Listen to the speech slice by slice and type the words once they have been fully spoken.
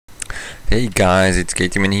Hey guys, it's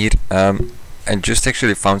Gatedemon here. I just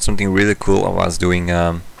actually found something really cool. I was doing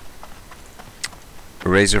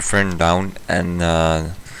Razorfen Down, and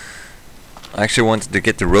I actually wanted to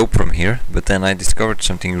get the rope from here, but then I discovered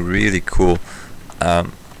something really cool.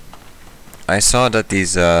 I saw that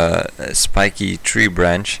this spiky tree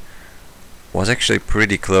branch was actually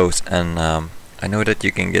pretty close, and I know that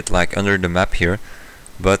you can get like under the map here,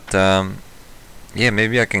 but yeah,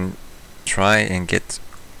 maybe I can try and get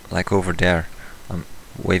like over there. I'm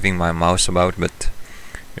waving my mouse about, but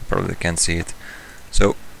you probably can't see it.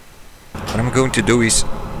 So what I'm going to do is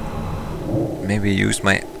maybe use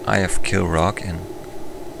my Eye of Kill Rock, and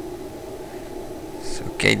so,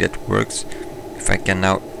 okay, that works. If I can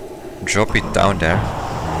now drop it down there,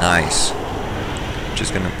 nice. I'm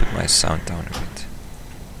just gonna put my sound down a bit.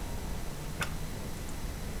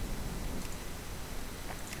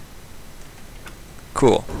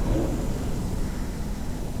 Cool.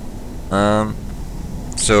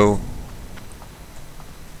 So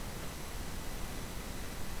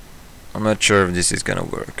I'm not sure if this is gonna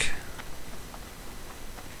work.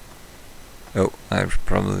 Oh, I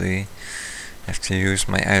probably have to use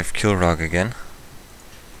my Eye of Kill Rock again.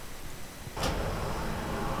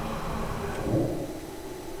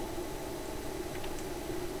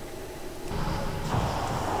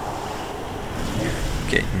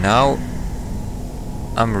 Okay, now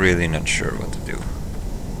I'm really not sure what to do.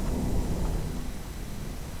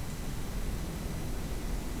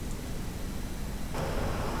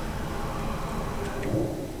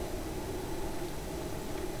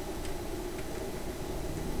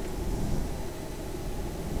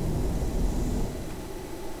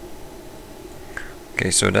 Okay,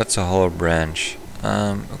 so that's a hollow branch.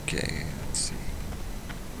 Okay, let's see.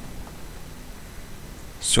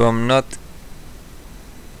 So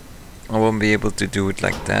I won't be able to do it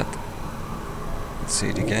like that. Let's see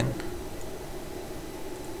it again.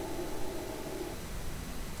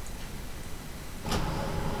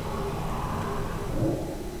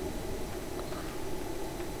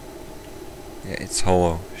 Yeah, it's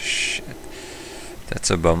hollow. Shit. That's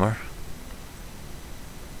a bummer.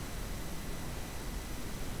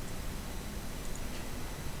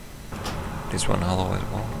 This one hollow as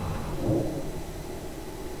well.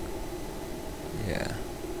 Yeah.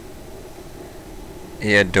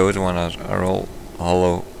 Yeah, those ones are all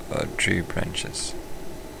hollow tree branches.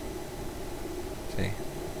 See?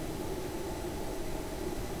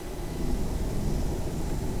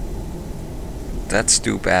 That's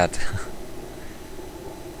too bad.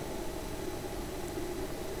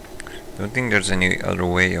 Don't think there's any other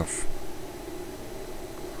way of...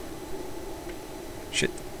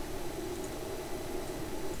 Shit.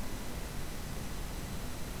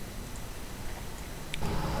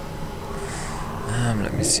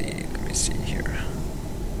 Let me see here.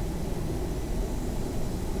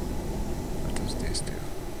 What does this do?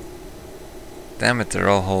 Damn it, they're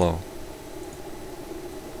all hollow.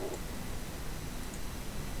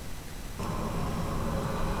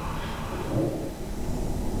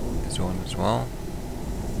 This one as well.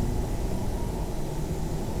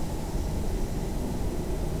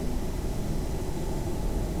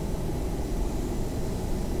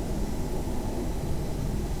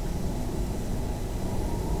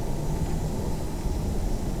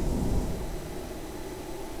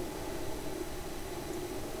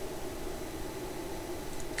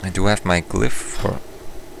 I do have my glyph for...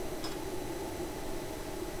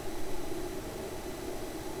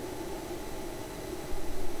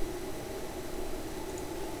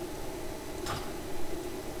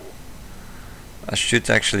 I should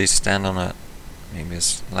actually stand on a maybe a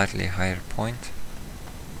slightly higher point.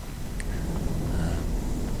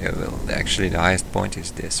 Yeah, well, actually the highest point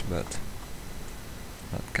is this, but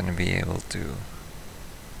not gonna be able to...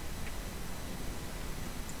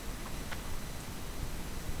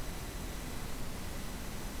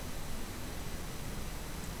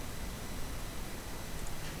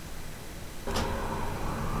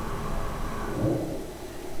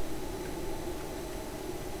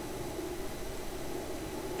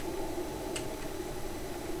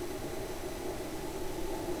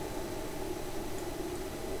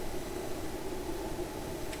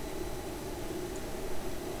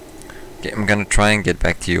 Okay, I'm gonna try and get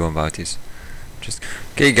back to you about this. Just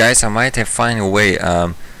okay, guys. I might have find a way.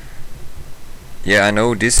 Yeah, I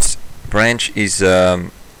know this branch is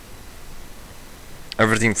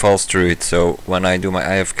everything falls through it. So when I do my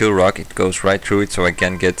Eye of Kill Rock, it goes right through it, so I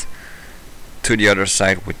can get to the other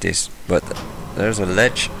side with this. But there's a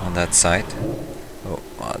ledge on that side. Oh,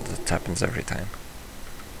 wow, that happens every time.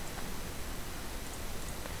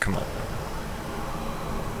 Come on.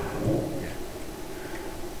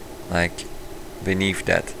 like beneath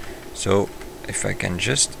that. So if I can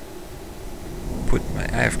just put my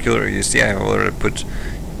Eye of Killer, you see I have already put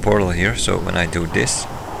portal here, so when I do this,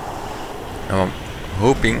 I'm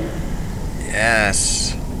hoping,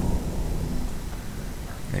 yes,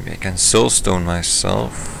 maybe I can soulstone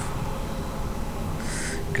myself,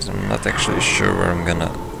 because I'm not actually sure where I'm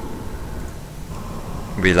gonna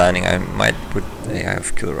be landing. I might put the Eye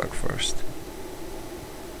of Killer Rock first.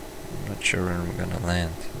 I'm not sure where I'm gonna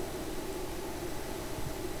land.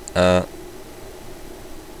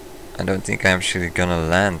 I don't think I'm actually gonna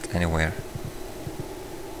land anywhere.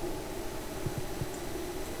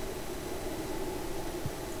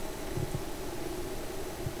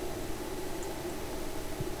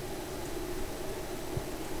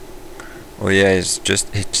 Oh yeah, it's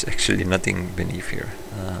actually nothing beneath here.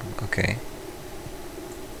 Okay.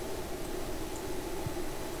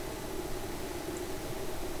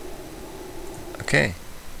 Okay.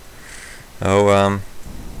 Oh,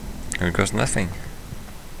 here goes nothing.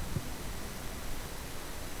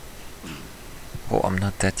 Oh, I'm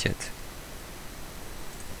not dead yet.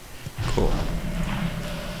 Cool.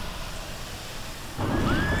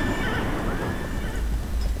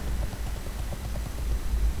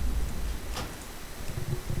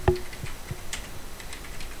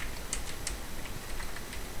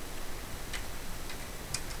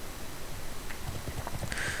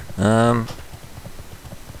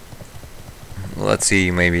 Let's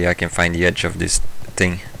see, maybe I can find the edge of this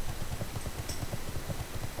thing.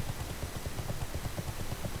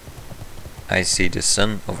 I see the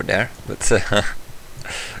sun over there, but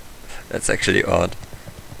that's actually odd.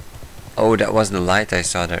 Oh, that was the light I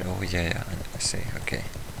saw there. Oh yeah, I see, okay.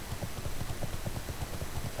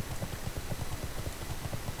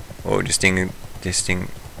 Oh, this thing,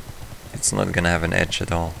 it's not gonna have an edge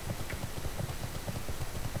at all.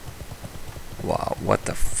 Wow, what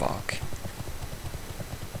the fuck?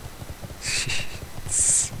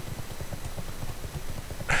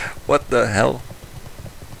 What the hell?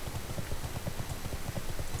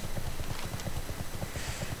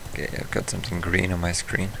 Okay, I've got something green on my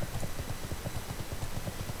screen.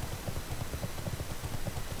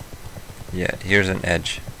 Yeah, here's an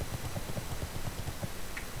edge.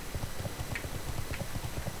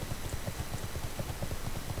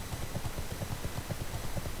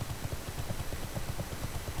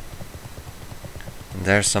 And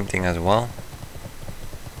there's something as well.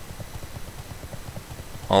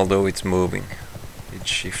 Although it's moving, it's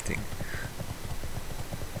shifting.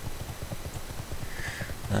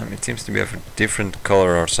 It seems to be of a different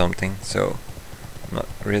color or something, so I'm not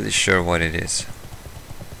really sure what it is.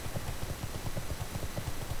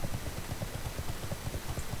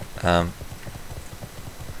 If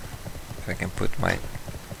I can put my...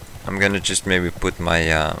 I'm gonna just maybe put my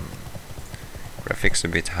graphics a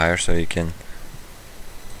bit higher so you can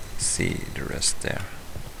see the rest there.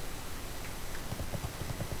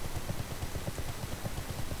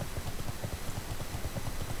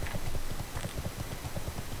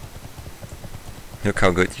 Look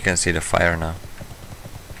how good you can see the fire now.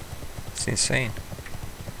 It's insane.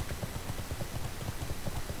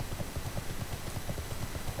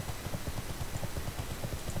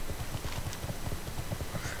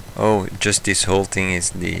 Oh, just this whole thing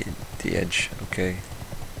is the edge. Okay.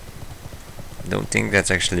 Don't think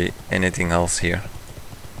that's actually anything else here.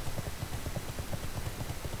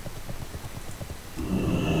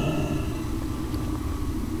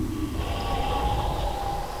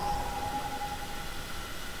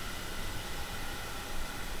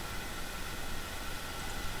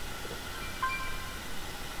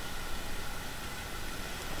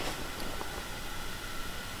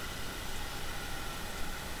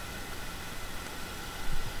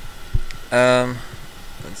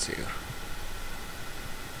 Let's see.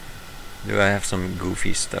 Do I have some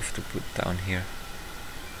goofy stuff to put down here?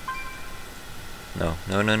 No.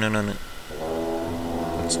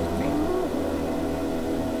 That's not me.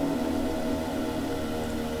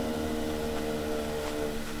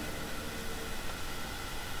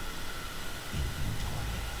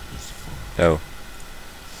 Oh.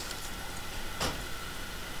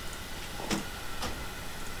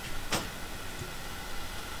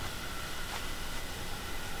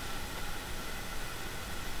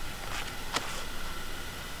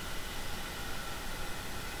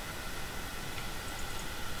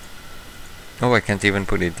 Oh, I can't even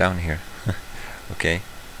put it down here. Okay.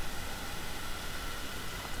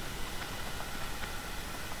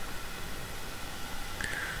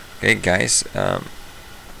 Okay, guys,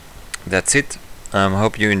 that's it.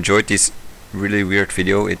 Hope you enjoyed this really weird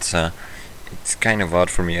video. It's kind of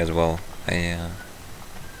odd for me as well.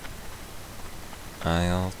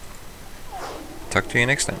 I'll talk to you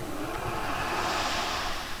next time.